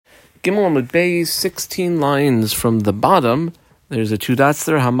Gimel Amud Beis, 16 lines from the bottom. There's a two dots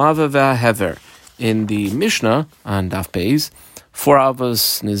there, Hamava ve'Hever. In the Mishnah, on Daf Beis, 4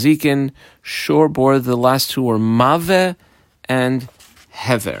 avos Nezikin, Shor bore, the last two were Mave and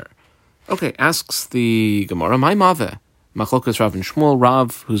Hever. Okay, asks the Gemara, my Mave? Machlokas Rav and Shmuel.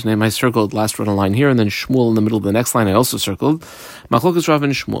 Rav, whose name I circled, last wrote a line here, and then Shmuel in the middle of the next line I also circled. Machlokas Rav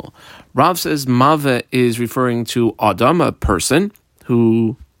and Shmuel. Rav says Mave is referring to Adam, a person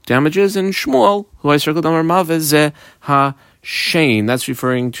who damages, and Shmuel, who I circled on Mave, ze ha Shane. That's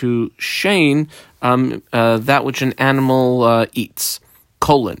referring to Shane, that which an animal eats.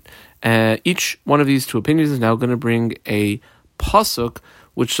 Each one of these two opinions is now going to bring a pasuk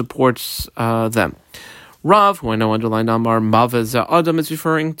which supports them. Rav, who I know underlined Amar, Mave ze Adam, is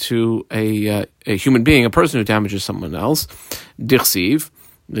referring to a human being, a person who damages someone else. Dichsiv,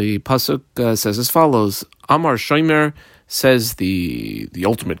 the pasuk says as follows: Amar Shomer, says the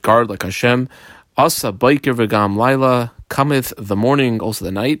ultimate guard, like Hashem, Asa Baiker v'gam Laila, cometh the morning, also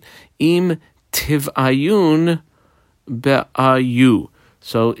the night, Im tivayun be'ayu.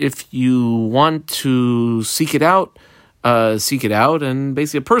 So if you want to seek it out, and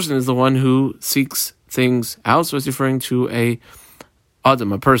basically a person is the one who seeks things out, so it's referring to a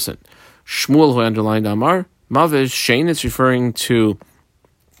Adam, a person. Shmuel, who underlined Amar, Mavish, Shane, it's referring to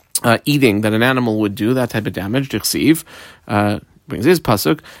eating that an animal would do, that type of damage. Dichsiv brings his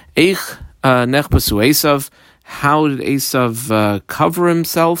pasuk, Eich nechpasu Esav, how did Esav cover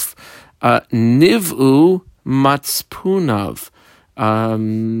himself? Nivu matspunav.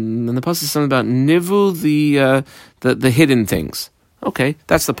 And the pasuk is something about nivu, the hidden things. Okay,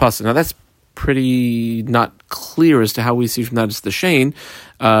 that's the pasuk. Now that's pretty not clear as to how we see from that as the Shane.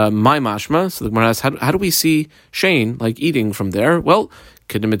 My mashma. So the Gemara asks, how do we see Shane, like eating from there? Well,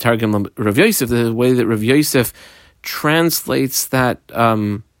 Kedim Mitargim Rav Yosef, the way that Rav Yosef translates that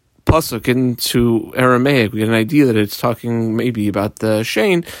pasuk into Aramaic, we get an idea that it's talking maybe about the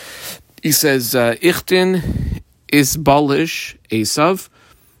Shane. He says, Ichtin is balish Esav,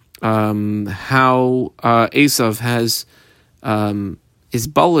 how Esav has, is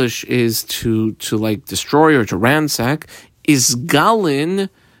balish is to like destroy or to ransack, is galin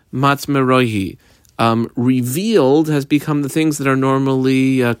matmerohi. Revealed has become the things that are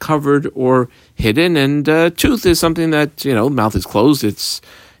normally covered or hidden, and tooth is something that, mouth is closed, it's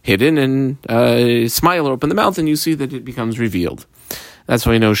hidden, and smile or open the mouth and you see that it becomes revealed. That's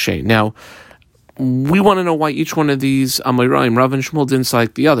why we know Shane. Now, we want to know why each one of these Amoraim, Rav and Shmuel, didn't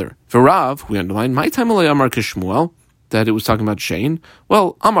select the other. For Rav, we underline, my time alay Amar Kishmuel, that it was talking about Shane.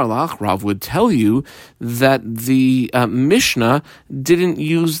 Well, Amar Lach, Rav would tell you that the Mishnah didn't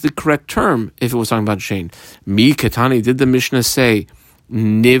use the correct term if it was talking about Shane. Mi Katani, did the Mishnah say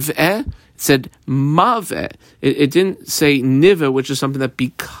Niv'eh? It said Mav'eh. It didn't say Niv'eh, which is something that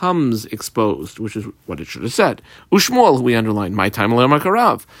becomes exposed, which is what it should have said. Ushmuel, who we underlined, my time alay Amar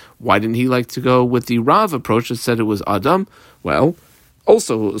Rav. Why didn't he like to go with the Rav approach that said it was Adam? Well,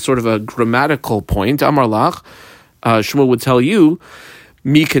 also sort of a grammatical point. Amar Lach, Shmuel would tell you,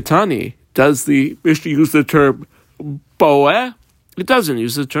 Mi Katani, does the Mishnah use the term Boeh? It doesn't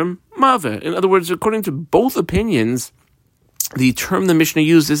use the term Maveh. In other words, according to both opinions, the term the Mishnah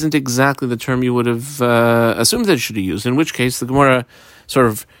used isn't exactly the term you would have assumed that it should have used, in which case the Gemara sort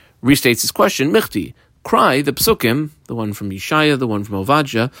of restates his question. Michti, cry, the psukim, the one from Yeshaya, the one from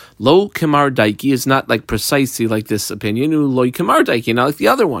Ovadja, lo kemar daiki is not like precisely like this opinion, lo kemar daiki, not like the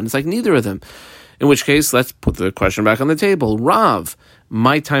other one. It's like neither of them. In which case, let's put the question back on the table. Rav,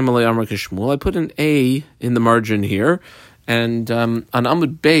 my time alay Amar Kishmuel, I put an A in the margin here, and on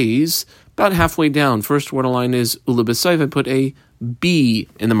Amud Beis, about halfway down, first word line is Ula B'Sayv, I put a B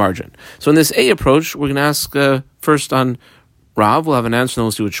in the margin. So in this A approach, we're going to ask first on Rav, we'll have an answer and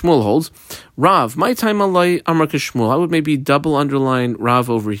we'll see what Shmuel holds. Rav, my time alay Amar Kishmuel, I would maybe double underline Rav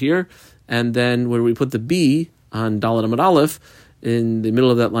over here, and then where we put the B on Dalet Amud Aleph, in the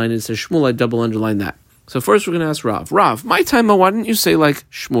middle of that line, it says Shmuel, I double underline that. So first we're going to ask Rav. Rav, my time, why didn't you say like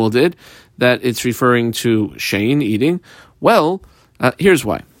Shmuel did, that it's referring to Shane eating? Well, here's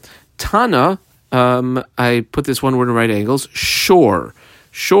why. Tana, I put this one word in right angles, shor.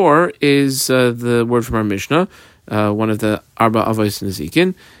 Shor is the word from our Mishnah, one of the Arba Avos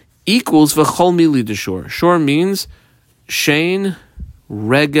Nezikin, equals v'chol mili de shor. Shor means Shane,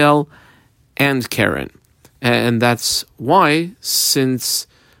 Regel, and Karen. And that's why, since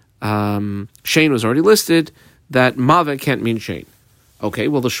Shane was already listed, that Maveh can't mean Shane. Okay,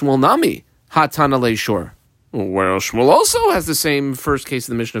 well, the Shmuel Nami, Hatana Le Shor. Well, Shmuel also has the same first case of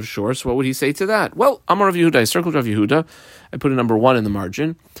the mission of Shor, so what would he say to that? Well, Amar Rav Yehuda, I circled Rav Yehuda, I put a number 1 in the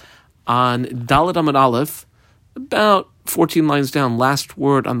margin. On Dalet Amud Aleph, about 14 lines down, last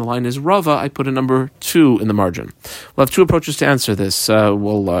word on the line is Rava, I put a number 2 in the margin. We'll have two approaches to answer this.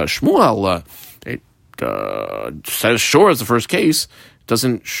 Shmuel says shore is the first case.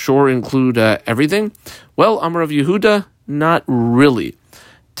 Doesn't shore include everything? Well, Amar of Yehuda, not really.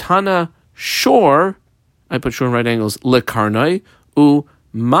 Tana shore, I put shore in right angles, lekarnai, u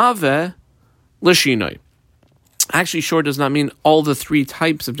mave lishinai. Actually, shore does not mean all the 3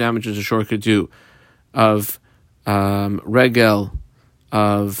 types of damages a shore could do, of regel,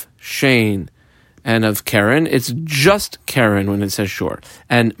 of shane, and of Karen. It's just Karen when it says shore.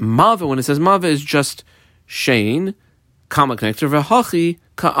 And mava, when it says mava, is just shane, Kama connector, v'hachi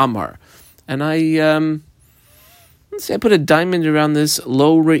ka'amar. And I put a diamond around this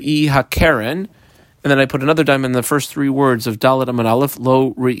lo re'i ha-Karen, and then I put another diamond in the first 3 words of Dalet Amud Aleph,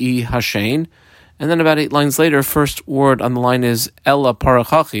 lo re'i ha-Shane. And then about 8 lines later, first word on the line is Ella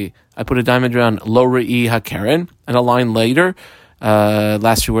Parachachi. I put a diamond around Lo Re'i HaKaren. And a line later,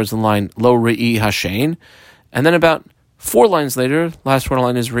 last 3 words in the line, Lo Re'i HaShain. And then about 4 lines later, last word on the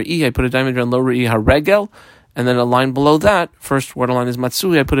line is Re'i. I put a diamond around Lo Re'i HaRegel. And then a line below that, first word on the line is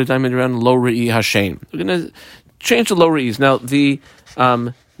Matsui. I put a diamond around Lo Re'i HaShain. We're going to change the Lo Re'i's. Now, the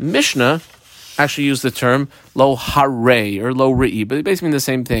Mishnah actually used the term Lo Hare or Lo Re'i, but they basically mean the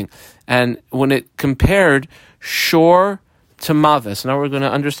same thing. And when it compared shore to mava, so now we're going to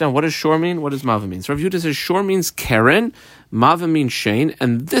understand what does shore mean, what does mava mean. So Rav Yehuda says shore means Karen, mava means Shane,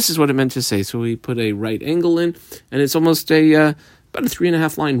 and this is what it meant to say. So we put a right angle in, and it's almost about a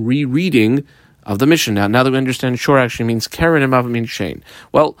 3.5 line rereading of the Mishnah. Now that we understand shore actually means Karen and mava means Shane.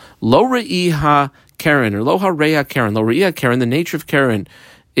 Well, Lo Re'i ha Karen or Lo Hare ha Karen, Lo Re'i ha Karen, the nature of Karen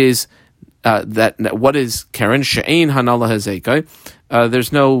is that what is Karen? She'ein hanala hazekai.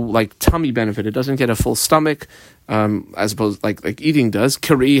 There's no tummy benefit. It doesn't get a full stomach, as opposed like eating does.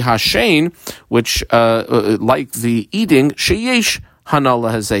 Kiri hashain, which like the eating, sheyesh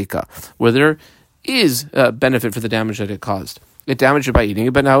hanala hazeka, where there is benefit for the damage that it caused. It damaged it by eating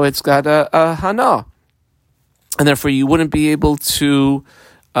it, but now it's got a hana, and therefore you wouldn't be able to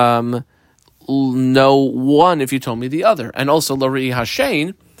know one if you told me the other. And also lari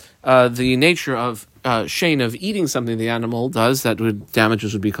hashain. The nature of shane of eating something the animal does that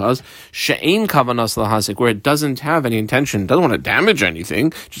damages would be caused. She'ein kavanas lahazik, where it doesn't have any intention, doesn't want to damage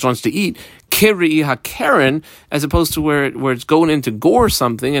anything, just wants to eat. Kiri ha-Karen, as opposed to where it's going in to gore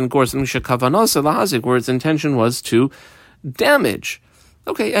something, and gore something shekavanas lahazik, where its intention was to damage.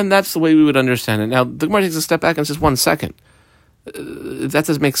 Okay, and that's the way we would understand it. Now the Gemara takes a step back and says, 1 second. That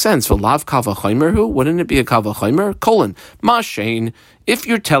doesn't make sense. V'lav kava chaymer hu? Wouldn't it be a kava chaymer? Ma shein. If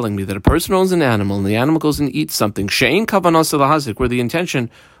you're telling me that a person owns an animal and the animal goes and eats something, shein kavanas lahazik, where the intention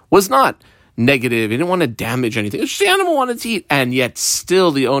was not negative, he didn't want to damage anything. It's just the animal wanted to eat, and yet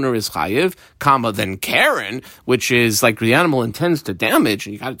still the owner is chayiv, comma, then Karen, which is like the animal intends to damage,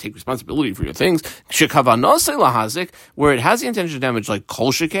 and you got to take responsibility for your things. Shekavanas lahazik, where it has the intention to damage, like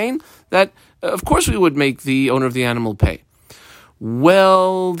kol shekain, that of course we would make the owner of the animal pay.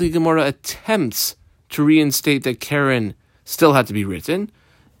 Well, the Gemara attempts to reinstate that Karen still had to be written.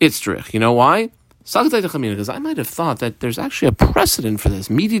 It's drich. You know why? Because I might have thought that there's actually a precedent for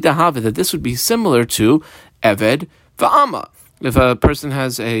this. Midi dahava, that this would be similar to Eved v'ama. If a person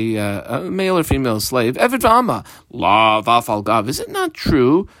has a male or female slave, Eved v'ama, la v'afal gav. Is it not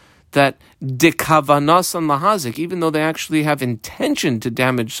true that dekavanasan lahazik, even though they actually have intention to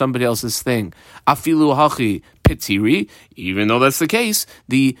damage somebody else's thing, afilu hachi pitiri, even though that's the case,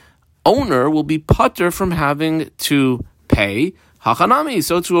 the owner will be putter from having to pay hachanami.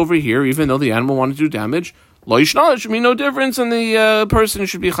 So too over here, even though the animal wanted to do damage, lo yishna, should be no difference, and the person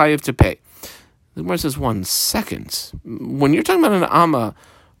should be chayiv to pay. The Gemara says, 1 second. When you're talking about an amma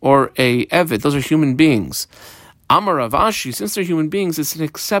or a eved, those are human beings. Amar Rav Ashi, since they're human beings, it's an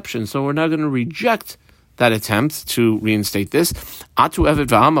exception. So we're not going to reject that attempt to reinstate this. Atu Eved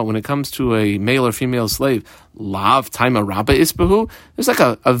V'Ama, when it comes to a male or female slave, Lav Taima Rabba Isbahu, there's like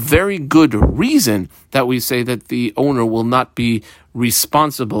a very good reason that we say that the owner will not be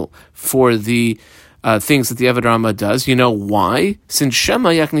responsible for the things that the Eved Rama does. You know why? Since Shema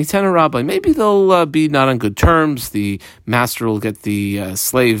Yaknitena Rabbi, maybe they'll be not on good terms. The master will get the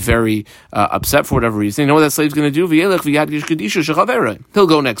slave very upset for whatever reason. You know what that slave's going to do? He'll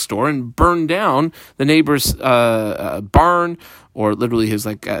go next door and burn down the neighbor's barn, or literally his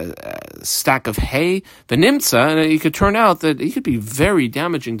stack of hay, the nimtza, and it could turn out that he could be very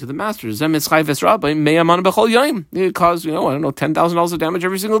damaging to the master. It could cause, $10,000 of damage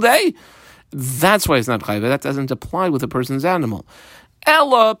every single day. That's why it's not chayv. That doesn't apply with a person's animal.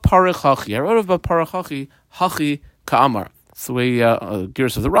 Ella parichachi. I wrote about parichachi, hachi ka'amar. It's the way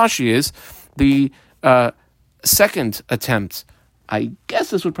Gears of the Rashi is. The second attempt, I guess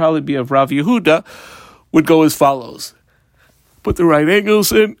this would probably be of Rav Yehuda, would go as follows. Put the right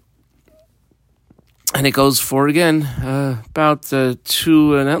angles in, and it goes for, again, about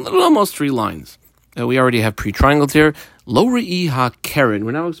 2 and almost 3 lines. We already have pre-triangled here. Lo re'i ha-keren.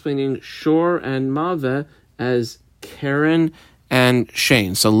 We're now explaining shor and mave as keren and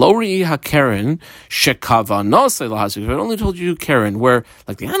Shane. So lo re'i ha-keren shekavanos le'lahazek. If I only told you keren, where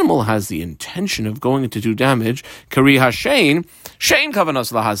like the animal has the intention of going to do damage, kari ha-Shane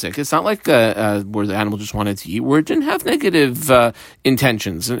kavanos lahazek. It's not like where the animal just wanted to eat, where it didn't have negative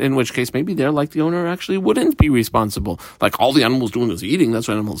intentions, in which case maybe there, like the owner actually wouldn't be responsible. Like all the animal's doing is eating, that's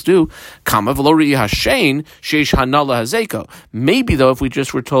what animals do. Kama v'lo re'i ha-Shane sheish hana lahazeko. Maybe though, if we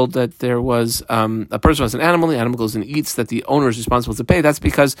just were told that there was a person was an animal, the animal goes and eats, that the owner is responsible to pay, that's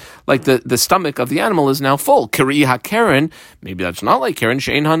because like the stomach of the animal is now full. Kari ha-keren, maybe that's not like keren,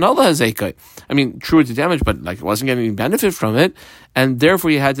 shein hana lahazeko. I mean, true, it's a damage, but like it wasn't getting any benefit from it. And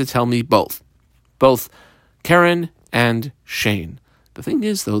therefore you had to tell me both Karen and Shane. The thing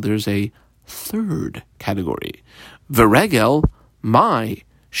is, though, there's a third category. V'regel, my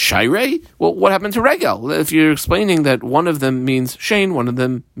Shire? Well, what happened to regel? If you're explaining that one of them means Shane, one of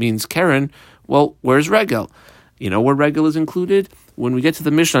them means Karen, well, where's regel? You know where regel is included? When we get to the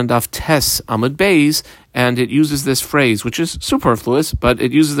Mishnah Daf Tes Amud Beis, and it uses this phrase, which is superfluous, but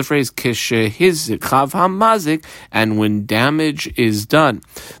it uses the phrase kishehizik chav hamazik, and when damage is done,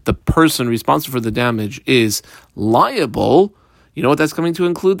 the person responsible for the damage is liable. You know what that's coming to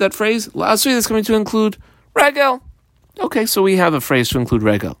include, that phrase? Last week that's coming to include regel. Okay, so we have a phrase to include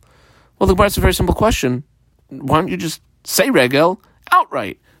regel. Well, the Gemara, a very simple question. Why don't you just say regel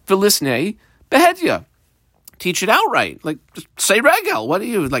outright? V'lisnei behedya. Teach it outright. Like, just say regel. What are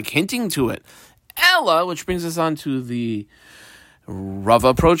you, like, hinting to it? Ella, which brings us on to the Rava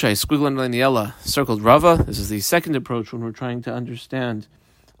approach. I squiggled underline the Ella, circled Rava. This is the second approach when we're trying to understand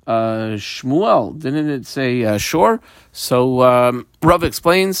Shmuel. Didn't it say shore? So Rava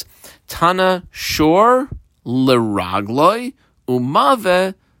explains, Tana shore leragloi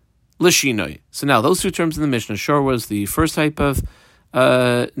umave l'shinoi. So now, those 2 terms in the Mishnah, shore was the first type of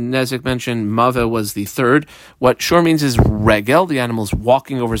Nezek mentioned, Mave was the third. What shore means is regel, the animal's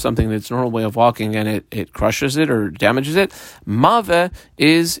walking over something in its normal way of walking and it crushes it or damages it. Mave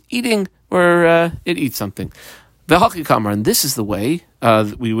is eating, or it eats something. Bava Kama, and this is the way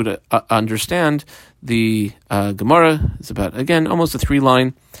we would understand the Gemara. It's about, again, almost a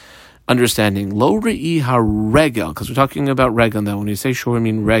 3-line understanding. Lo re'i ha-regel, because we're talking about regel now. When you say shore, I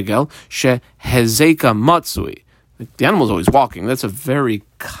mean regel. She hezeka matsui. The animal's always walking. That's a very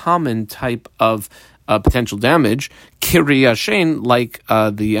common type of potential damage. Kiriya Shane, like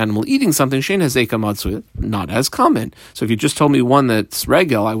the animal eating something, Shane has Eka Matsu, not as common. So if you just told me one that's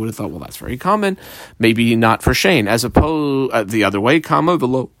regel, I would have thought, well, that's very common. Maybe not for Shane. As opposed, the other way, Kama,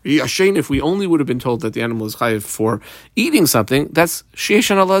 below Shane, if we only would have been told that the animal is chayiv for eating something, that's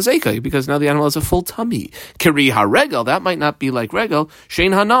Sheishan Allah Zeka, because now the animal has a full tummy. Kiriya regel, that might not be like regel.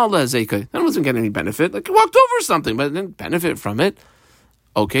 Shane Hana Allah Zeka. That wasn't getting any benefit. Like, it walked over something, but it didn't benefit from it.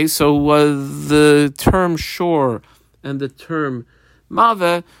 Okay, so the term shore and the term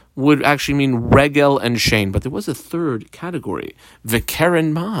mave would actually mean regel and shane, but there was a third category, the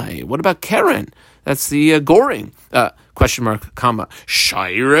Karen mai. What about Karen? That's the goring. Question mark, comma.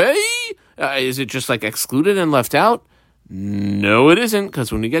 Shire? Is it just like excluded and left out? No, it isn't,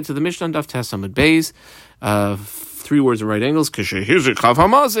 because when we get to the Mishnah Daf Tes Amud Beis, 3 words in right angles,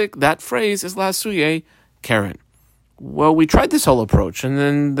 that phrase is lasuye Karen. Well, we tried this whole approach, and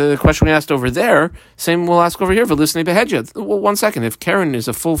then the question we asked over there, same we'll ask over here for listening behedya. Well, 1 second. If Karen is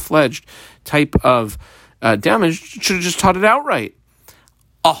a full-fledged type of damage, should have just taught it outright.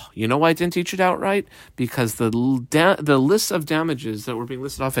 Oh, you know why I didn't teach it outright? Because the list of damages that were being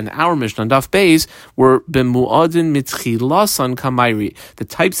listed off in our Mishnah, Daf Beis, were b'mu'adin mitchilasan kamairi. The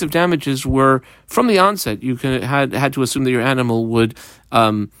types of damages were, from the onset, you had to assume that your animal would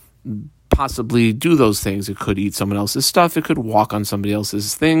possibly do those things. It could eat someone else's stuff. It could walk on somebody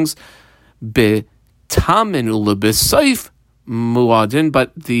else's things. B'tamin u'lebesaif muadin,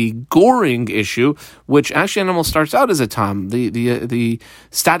 but the goring issue, which actually animal starts out as a tam. The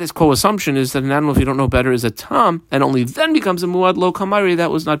status quo assumption is that an animal, if you don't know better, is a tam, and only then becomes a muad lo kamari.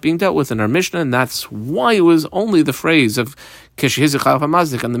 That was not being dealt with in our Mishnah, and that's why it was only the phrase of kishhizik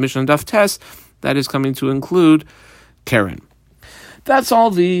hamazik and the Mishnah Daf Tes that is coming to include Karen. That's all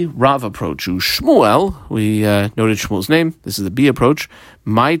the Rav approach. Shmuel, we noted Shmuel's name. This is the B approach.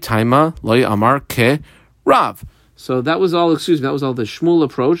 My taima loy amar ke Rav. So that was all the Shmuel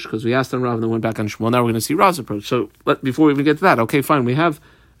approach, because we asked on Rav and then went back on Shmuel. Now we're going to see Rav's approach. So before we even get to that, okay, fine. We have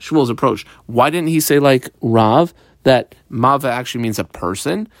Shmuel's approach. Why didn't he say like Rav, that Mava actually means a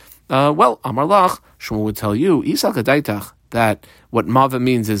person? Well, Amar Lach, Shmuel would tell you, Isak Adaitach, that what Mava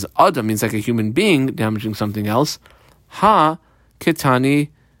means is Adam, means like a human being damaging something else. Ha Ketani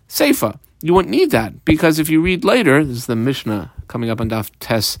Seifa. You wouldn't need that, because if you read later, this is the Mishnah coming up on Daf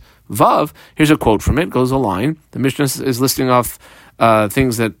Tes Vav, here's a quote from it, goes a line. The Mishnah is listing off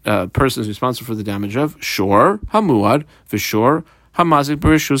things that a person is responsible for the damage of. Shor, Hamuad, Vishor, Hamazik,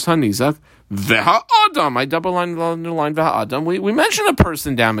 Bereshus, Hanizak, Veha Adam. I double line Veha Adam. We mentioned a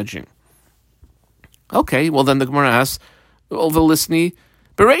person damaging. Okay, well then the Gemara asks, Velisni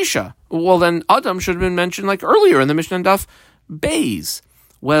Beresha. Well then Adam should have been mentioned like earlier in the Mishnah Daf Beis.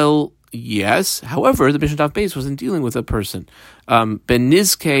 Well, yes. However, the Mishnah Daf Beis wasn't dealing with a person.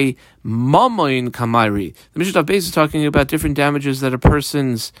 Benizke Mamoin Kamairi. The Mishnah Daf Beis is talking about different damages that a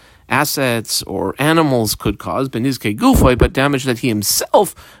person's assets or animals could cause. Benizke Gufoi, but damage that he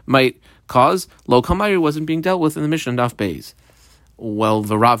himself might cause. Lo Kamairi wasn't being dealt with in the Mishnah Daf Beis. Well,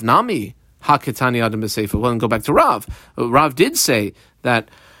 the Rav Nami Haketani Adam B'Seifa. Well, then go back to Rav. Rav did say that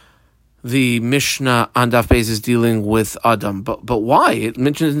the Mishnah on Daf Beis is dealing with Adam, but why? It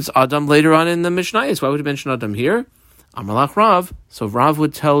mentions Adam later on in the Mishnah. Why would it mention Adam here? Amalach Rav. So Rav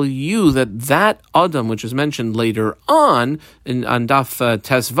would tell you that Adam, which is mentioned later on on Daf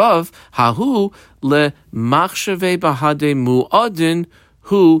Tes Vav, Hahu le machshave bahade muadin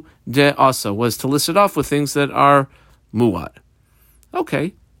hu de asa, was to list it off with things that are muad.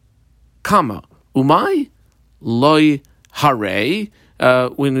 Okay. Kama umay loy hare.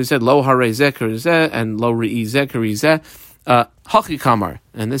 When we said lo hare zeker zeh and lo re'i zeker zeh, haki kamar,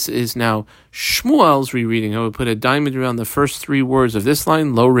 and this is now Shmuel's rereading. I would put a diamond around the first three words of this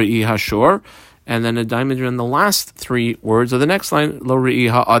line, lo re'i hashor, and then a diamond around the last three words of the next line, lo re'i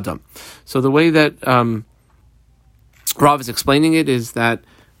ha'adam. So the way that Rav is explaining it is that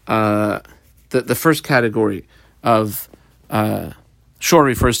the first category of Shor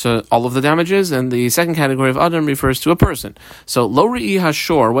refers to all of the damages, and the second category of Adam refers to a person. So, lo re'i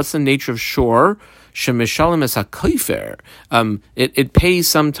hashor, what's the nature of shor? Shemishalim es ha-kofer. It pays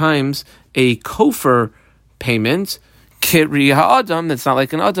sometimes a kofer payment. Kit re'i ha'adam, that's not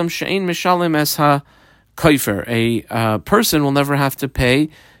like an Adam. She'ein mishalim es ha-kofer. A person will never have to pay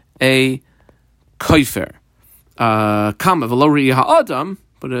a kofer. Kama v'lo re'i ha'adam,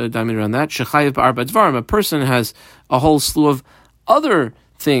 put a diamond around that. Shechayev ba'arba dvarim. A person has a whole slew of other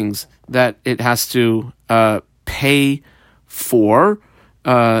things that it has to pay for.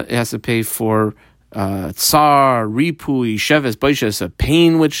 It has to pay for tsar, ripui, sheves, baishes, a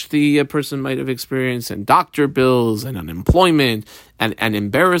pain which the person might have experienced, and doctor bills, and unemployment, and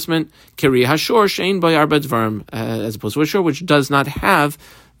embarrassment. Kiri hashor shein by arba dvarim, as opposed to a shor which does not have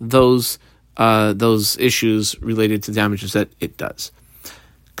those issues related to damages that it does.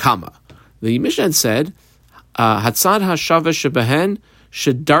 Kama. The Mishnah said, Hatzad hashava shebehen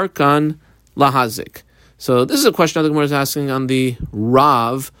shedarkan lahazik. So this is a question the Gemara is asking on the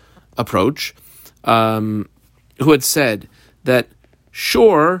Rav approach, who had said that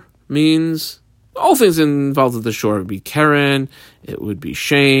shor means all things involved with the shor. It would be Karen, it would be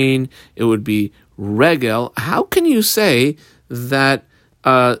Shane, it would be Regel. How can you say that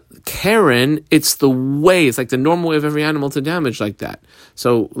Karen, it's the way, it's like the normal way of every animal to damage like that?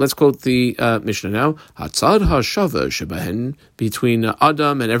 So let's quote the Mishnah now. Hatzad hashava shebehen, between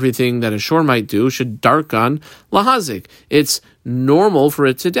Adam and everything that a shor might do, should darkan lahazik. It's normal for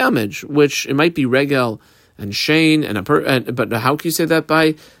it to damage, which it might be regel and shane, but how can you say that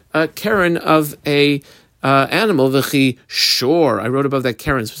by Karen of a animal? V'chi shor. I wrote above that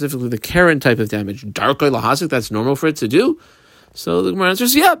Karen, specifically the Karen type of damage. Darkai lahazik, that's normal for it to do. So the Gemara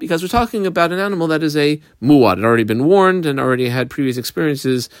answers, yeah, because we're talking about an animal that is a muad. It had already been warned and already had previous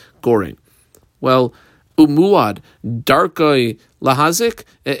experiences goring. Well, umuad, darkoi lahazik,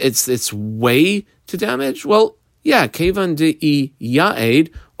 its way to damage? Well, yeah, kevan de'i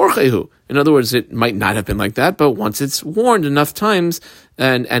ya'ed orchehu. In other words, it might not have been like that, but once it's warned enough times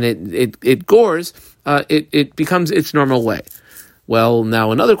and it gores, it becomes its normal way. Well,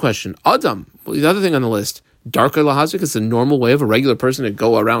 now another question. Adam, the other thing on the list, Darka lahazik is the normal way of a regular person to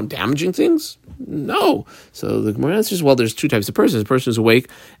go around damaging things? No. So the Gemara answers, well, there's two types of persons. A person who's awake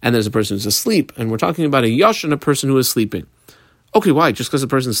and there's a person who's asleep. And we're talking about a yash and a person who is sleeping. Okay, why? Just because a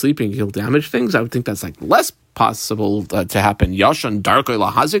person's sleeping, he'll damage things? I would think that's like less possible to happen. Yash and Darka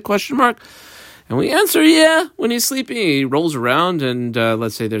lahazik, question mark? And we answer, yeah, when he's sleeping, he rolls around and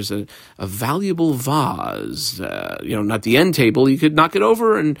let's say there's a valuable vase, not the end table, you could knock it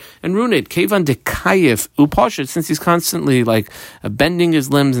over and ruin it. Kevan dekayef upashit, since he's constantly bending his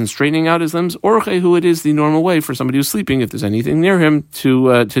limbs and straightening out his limbs, orche, who it is the normal way for somebody who's sleeping, if there's anything near him,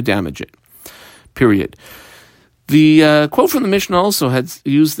 to damage it. Period. The quote from the Mishnah also had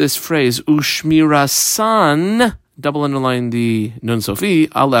used this phrase, ushmirasan, double underline the nun sofi,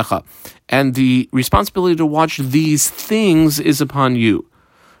 alecha. And the responsibility to watch these things is upon you.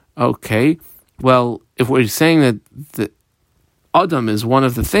 Okay, well, if we're saying that the Adam is one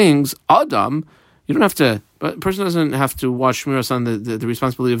of the things, Adam, you don't have to, a person doesn't have to watch Shmiras on the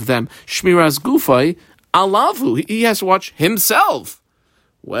responsibility of them. Shmiras gufay, alavu, he has to watch himself.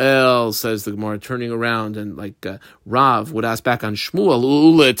 Well, says the Gemara, turning around, and Rav would ask back on Shmuel,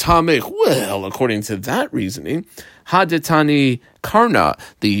 uletamich. Well, according to that reasoning, hadetani karna,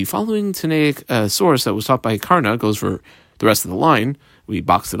 the following Tanaic source that was taught by Karna, goes for the rest of the line. We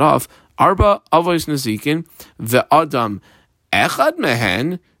boxed it off. Arba avos nezikin ve'adam echad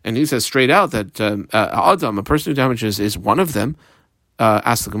mehen, and he says straight out that Adam, a person who damages, is one of them.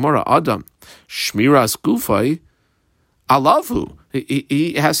 Ask the Gemara, Adam, shmiras gufay, alavu.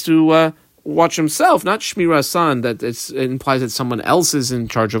 He has to watch himself, not shmira san, that it implies that someone else is in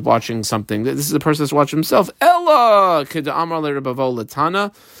charge of watching something. This is the person that's watching himself. Ella keda'amar le'Rebavo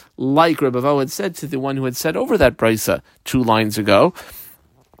latana, like Rebavo had said to the one who had said over that brisa 2 lines ago.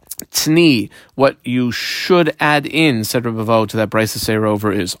 Tni, what you should add in, said Rebavo, to that brisa seir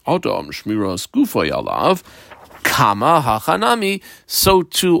over is Adam shmiras gufay alav, Kama hachanami. So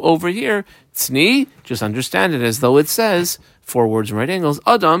too over here, Tni, just understand it as though it says, 4 words in right angles,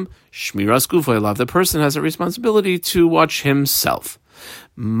 Adam, Shmiras Gufay Lav. The person has a responsibility to watch himself.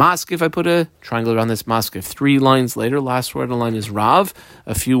 Maskif, I put a triangle around this maskif. 3 lines later, last word on the line is Rav.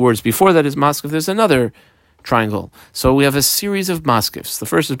 A few words before that is maskif. There's another triangle. So we have a series of maskifs. The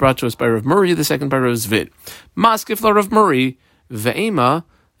first is brought to us by Rav Murray, the second by Rav Zvid. Maskif la Rav Murray, Ve'ema.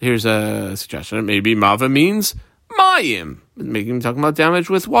 Here's a suggestion. Maybe Mava means Mayim, making talking about damage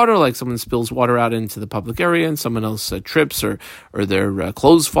with water, like someone spills water out into the public area and someone else trips or their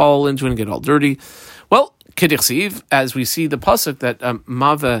clothes fall into it and get all dirty. Well, Kedichsiv, as we see the pasuk that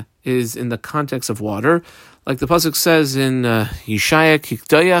Mava is in the context of water, like the pasuk says in Yishaya,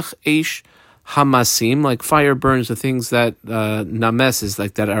 Kikdayach Eish Hamasim, like fire burns the things that Names is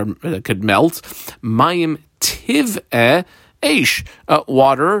like that could melt. Mayim Tiv'eh Eish,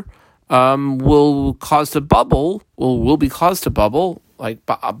 water will cause to bubble, will be caused to bubble, like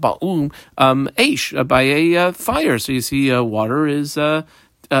ba'um, aish, by a fire. So you see, water is the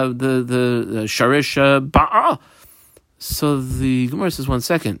sharish ba'a. So the Gemara says, 1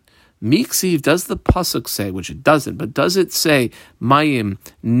 second. Miksiv, does the pasuk say, which it doesn't, but does it say mayim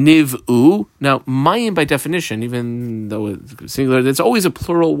niv'u? Now, mayim by definition, even though it's singular, it's always a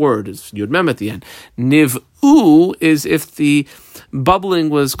plural word. It's yud mem at the end. Niv'u is if the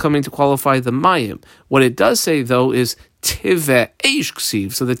bubbling was coming to qualify the mayim. What it does say, though, is tive eish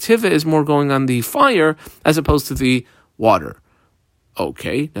ksiv. So the tive is more going on the fire as opposed to the water.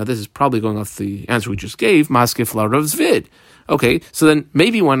 Okay, now this is probably going off the answer we just gave, maskif la Rav Zvid. Okay, so then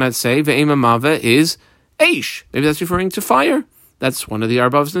maybe why not say ve'ema mava is eish? Maybe that's referring to fire. That's one of the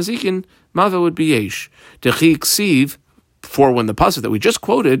arbavs nazikin. Mava would be eish. Dechi ksiv, for when the pasuk that we just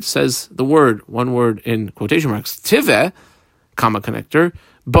quoted says the word, one word in quotation marks, tive, comma connector,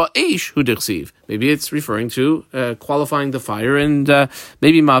 but eish hu dechiv. Maybe it's referring to qualifying the fire, and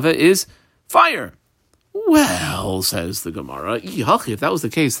maybe mava is fire. Well, says the Gemara, if that was the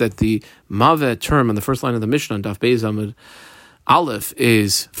case, that the mava term on the first line of the Mishnah on Daf Beis Amud Aleph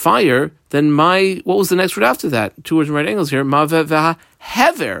is fire, then what was the next word after that? 2 words in right angles here, mava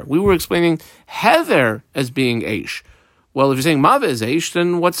v'ha-hever. We were explaining hever as being eish. Well, if you're saying mava is eish,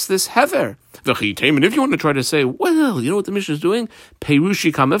 then what's this hever? And if you want to try to say, well, you know what the Mishnah is doing?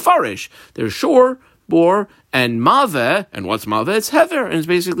 Perushi kamefarish. There's shore, bor, and mave, and what's mave? It's hever, and it's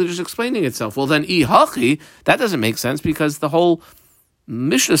basically just explaining itself. Well, then ihachi, that doesn't make sense because the whole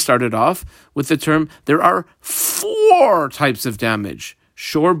Mishnah started off with the term, there are 4 types of damage: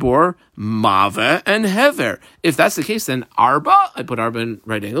 shor, bor, mave, and hever. If that's the case, then arba, I put arba in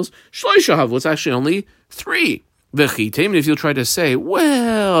right angles, shloisha havu, it's actually only 3. V'chitem, if you'll try to say,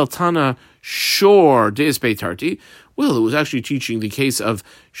 well, Tana shor deis beitarti, well, it was actually teaching the case of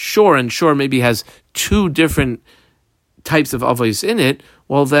shore, and shore maybe has 2 different types of avos in it.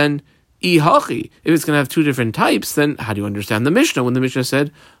 Well, then, ihachi, if it's going to have 2 different types, then how do you understand the Mishnah when the Mishnah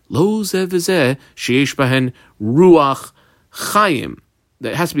said, lo zeh v'zeh sheyesh bahen ruach chayim?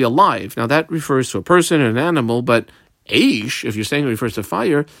 That has to be alive. Now, that refers to a person or an animal, but eish, if you're saying it refers to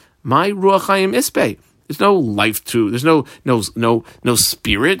fire, My ruach hayim ispe. There's no life there's no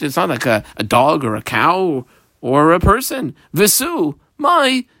spirit. It's not like a dog or a cow or a person. Visu,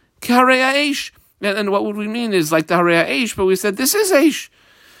 my karei aish. And what would we mean is like the harei aish, but we said this is aish.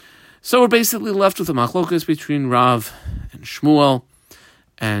 So we're basically left with a machlokas between Rav and Shmuel.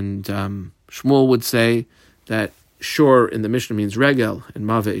 And Shmuel would say that shor in the Mishnah means regel and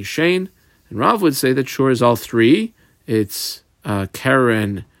mava is shein. And Rav would say that shor is all three. It's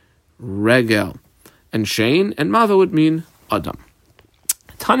keren, regel, and shein. And mava would mean adam.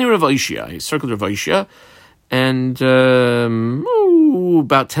 Tani Rav Oishia, he circled Rav Oishia. And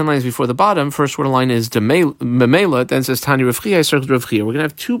about 10 lines before the bottom, first word of line is memela, then says Tani Rav Chia, I circled Rav Chia. We're going to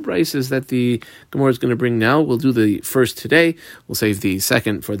have two brises that the Gemara is going to bring now. We'll do the first today. We'll save the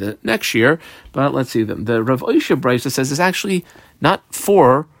second for the next year. But let's see. The Rav Oishia brise says there's actually not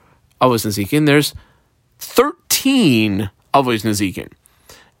 4 Avos Nezikin. There's 13 Avos Nezikin.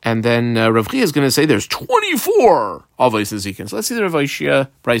 And then Rav Chia is going to say there's 24 Avos Nezikin. So let's see the Rav Oishia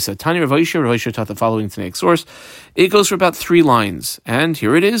brisa. Tani Rav Oishia taught the following Tanaic source. It goes for about 3 lines. And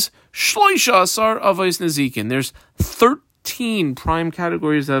here it is. Shloisha asar Avos Nezikin. There's 13 prime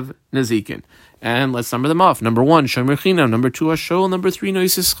categories of Nezikin. And let's number them off. Number 1, Shomer Chinam. Number 2, Hashol. Number 3,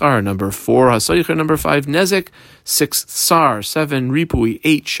 Noisis Schar. Number 4, Hasoicher. Number 5, Nezek. 6, Sar. 7, Ripui.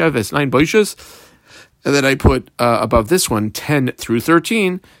 8, Sheves. 9, Boishas. And then I put above this one, 10 through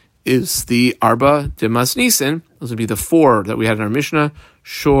 13, is the Arba de Masnisen. Those would be the 4 that we had in our Mishnah.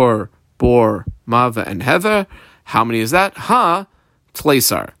 Shor, Bor, Mava, and Heather. How many is that?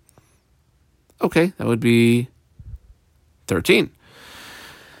 Tleisar. Okay, that would be 13.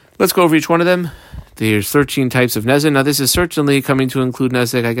 Let's go over each one of them. There's 13 types of nezek. Now, this is certainly coming to include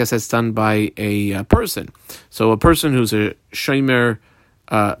nezek. I guess that's done by a person. So a person who's a shomer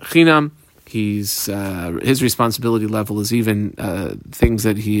chinam, his responsibility level is even things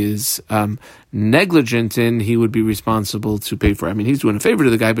that he is negligent in, he would be responsible to pay for. I mean, he's doing a favor to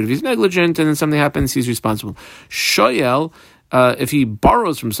the guy, but if he's negligent and then something happens, he's responsible. Shoyel, if he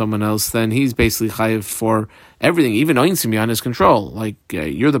borrows from someone else, then he's basically chayiv for everything, even oinsim beyond his control. Like,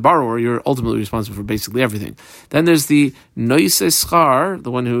 you're the borrower, you're ultimately responsible for basically everything. Then there's the noises schar,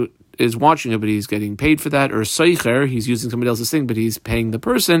 the one who is watching it, but he's getting paid for that, or soicher, he's using somebody else's thing, but he's paying the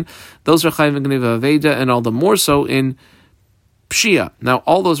person. Those are chayiv and gneva aveda, and all the more so in pshia. Now,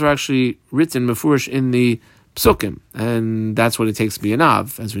 all those are actually written mefurish in the psukim, and that's what it takes to be an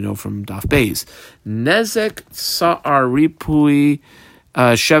av, as we know from Daf Beis. Nezek, sa'ar, ripui,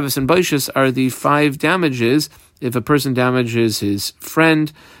 sheves, and boishas are the 5 damages. If a person damages his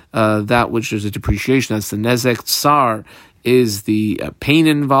friend, that which is a depreciation, that's the nezek. Tsar is the pain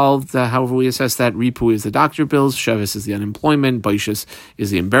involved, however we assess that. Ripu is the doctor bills. Shevis is the unemployment. Boishas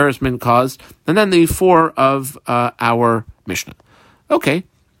is the embarrassment caused. And then the 4 of our Mishnah. Okay,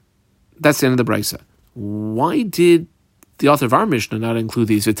 that's the end of the brisa. Why did the author of our Mishnah not include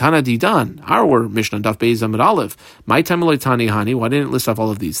these? Vitana Didan, our Mishnah, Daf Beis Amud Aleph. My time Tani Hani. Why didn't it list off all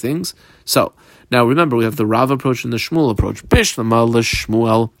of these things? So, now remember, we have the Rav approach and the Shmuel approach. Bishlama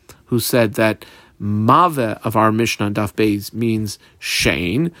l'Shmuel, who said that Mave of our Mishnah, Daf Beis, means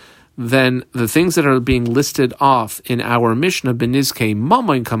shein. Then the things that are being listed off in our Mishnah, Benizke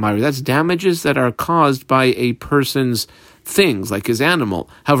Mamoin Kamari, that's damages that are caused by a person's things, like his animal.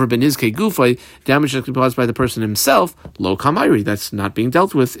 However, Benizke Gufay, damage that can be caused by the person himself, Lo Kamari, that's not being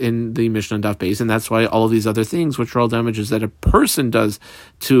dealt with in the Mishnah Daf Beis, and that's why all of these other things, which are all damages that a person does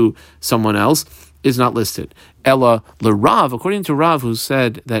to someone else, is not listed. Ella L'Rav, according to Rav, who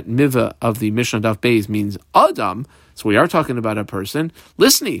said that miva of the Mishnah Daf Beis means Adam, so we are talking about a person,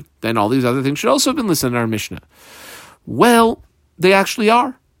 listni, then all these other things should also have been listed in our Mishnah. Well, they actually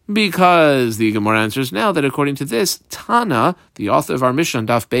are, because the Gemara answers now that according to this, Tana, the author of our Mishnah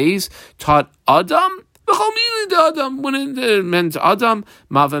Daf Beis, taught Adam, Adam, when it meant Adam,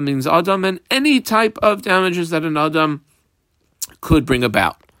 Mava means Adam, and any type of damages that an Adam could bring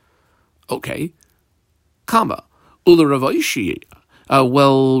about. Okay. Kama. Ula Rav Oishia.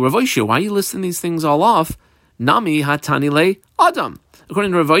 Well, Rav Oishia, why are you listing these things all off? Nami hatani le Adam.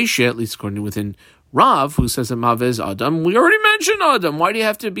 According to Rav Oishia, at least according to within Rav, who says that Mava is Adam, we already mentioned Adam. Why do you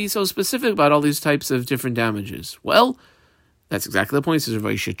have to be so specific about all these types of different damages? Well, that's exactly the point, says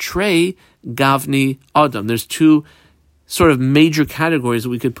Rav Oishia. Trey, Gavni, Adam. There's 2 sort of major categories that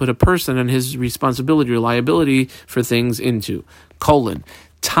we could put a person and his responsibility or liability for things into.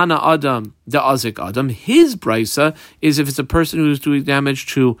 Tana Adam, Da'azik Adam, his brisa is if it's a person who's doing damage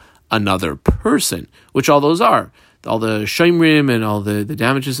to another person, which all those are. All the shemrim and all the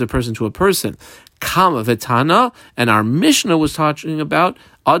damages of a person to a person. Kama Vitana, and our Mishnah was talking about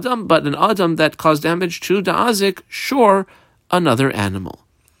Adam, but an Adam that caused damage to Da'azik, sure, another animal.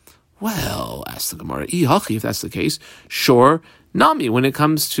 Well, asked the Gemara, if that's the case, sure, nami, when it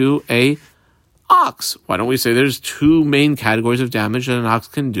comes to a ox. Why don't we say there's two main categories of damage that an ox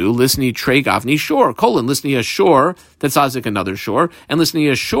can do? Listni tre gavni shore, listni a shore that's azik another shore, and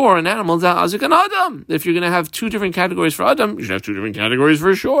listni a shore, an animal that's azik an adam. If you're going to have two different categories for adam, you should have two different categories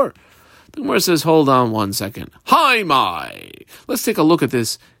for shore. The Gemara says, hold on one second. Hi, my. Let's take a look at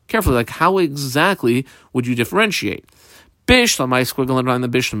this carefully. Like, how exactly would you differentiate? Bishlama, I squiggle around the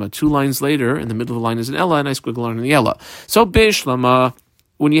bishlama. 2 lines later, in the middle of the line is an ella, and I squiggle around the ella. So bishlama,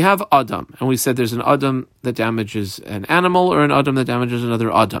 when you have adam, and we said there's an adam that damages an animal or an adam that damages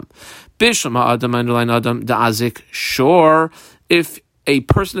another adam. Bishlama adam, underline adam, da'azik, sure. If a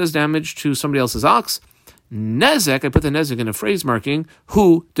person has damage to somebody else's ox, nezek, I put the nezek in a phrase marking,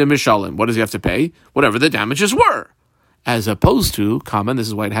 hu de mishalim. What does he have to pay? Whatever the damages were. As opposed to, and this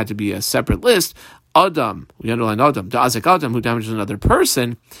is why it had to be a separate list, Adam, we underline Adam, Da'azik Adam, who damages another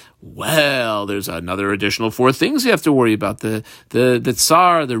person. Well, there's another additional 4 things you have to worry about. The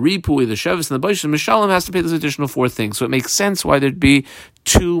tsar, the ripui, the shevis, and the baish, and Mishalim has to pay those additional 4 things. So it makes sense why there'd be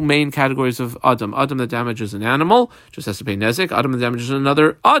 2 main categories of Adam. Adam that damages an animal, just has to pay nezik. Adam that damages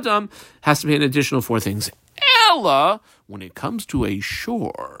another Adam, has to pay an additional 4 things. Ella, when it comes to a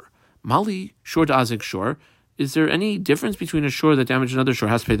shore, Mali, shore Da'azik shore, is there any difference between a shore that damages another shore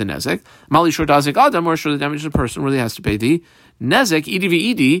has to pay the nezek? Mali shore dazik adam, or a shore that damages a person where he has to pay the nezek,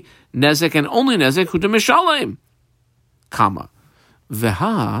 edi nezek and only nezek, hu de mishalim. Kama.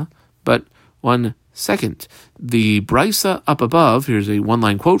 Veha, but 1 second. The brisa up above, here's a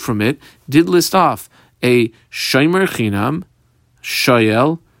 1-line quote from it, did list off a shomer chinam,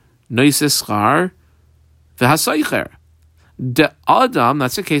 shoyel, noiseschar, vehasaycher. De Adam,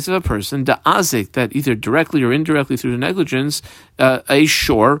 that's a case of a person, de azik, that either directly or indirectly through the negligence, a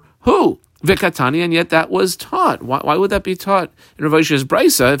shore, who? Vikatani, and yet that was taught. Why would that be taught in Rav Aisha's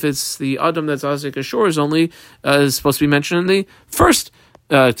brisa if it's the Adam that's azik a shore is only supposed to be mentioned in the first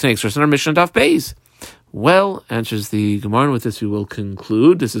next verse in our Mishnah Daf Beis? Well, answers the Gemara, and with this we will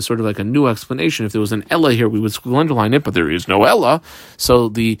conclude. This is sort of like a new explanation. If there was an Ella here, we would underline it, but there is no Ella. So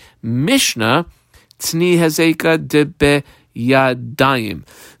the Mishnah, Tni Hazeka Debe Yadayim.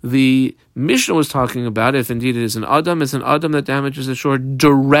 The Mishnah was talking about if indeed it is an Adam, it's an Adam that damages the shore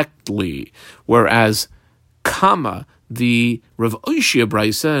directly. Whereas Kama, the Rav Oishia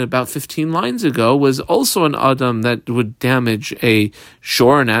Brisa, about 15 lines ago, was also an Adam that would damage a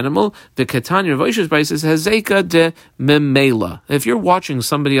shore, an animal. The Ketanya Rav Oishia's Brisa says Hazeka de Memela. If you're watching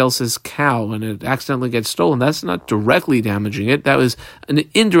somebody else's cow and it accidentally gets stolen, that's not directly damaging it. That was an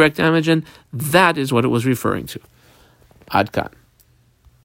indirect damage, and that is what it was referring to. Adkan.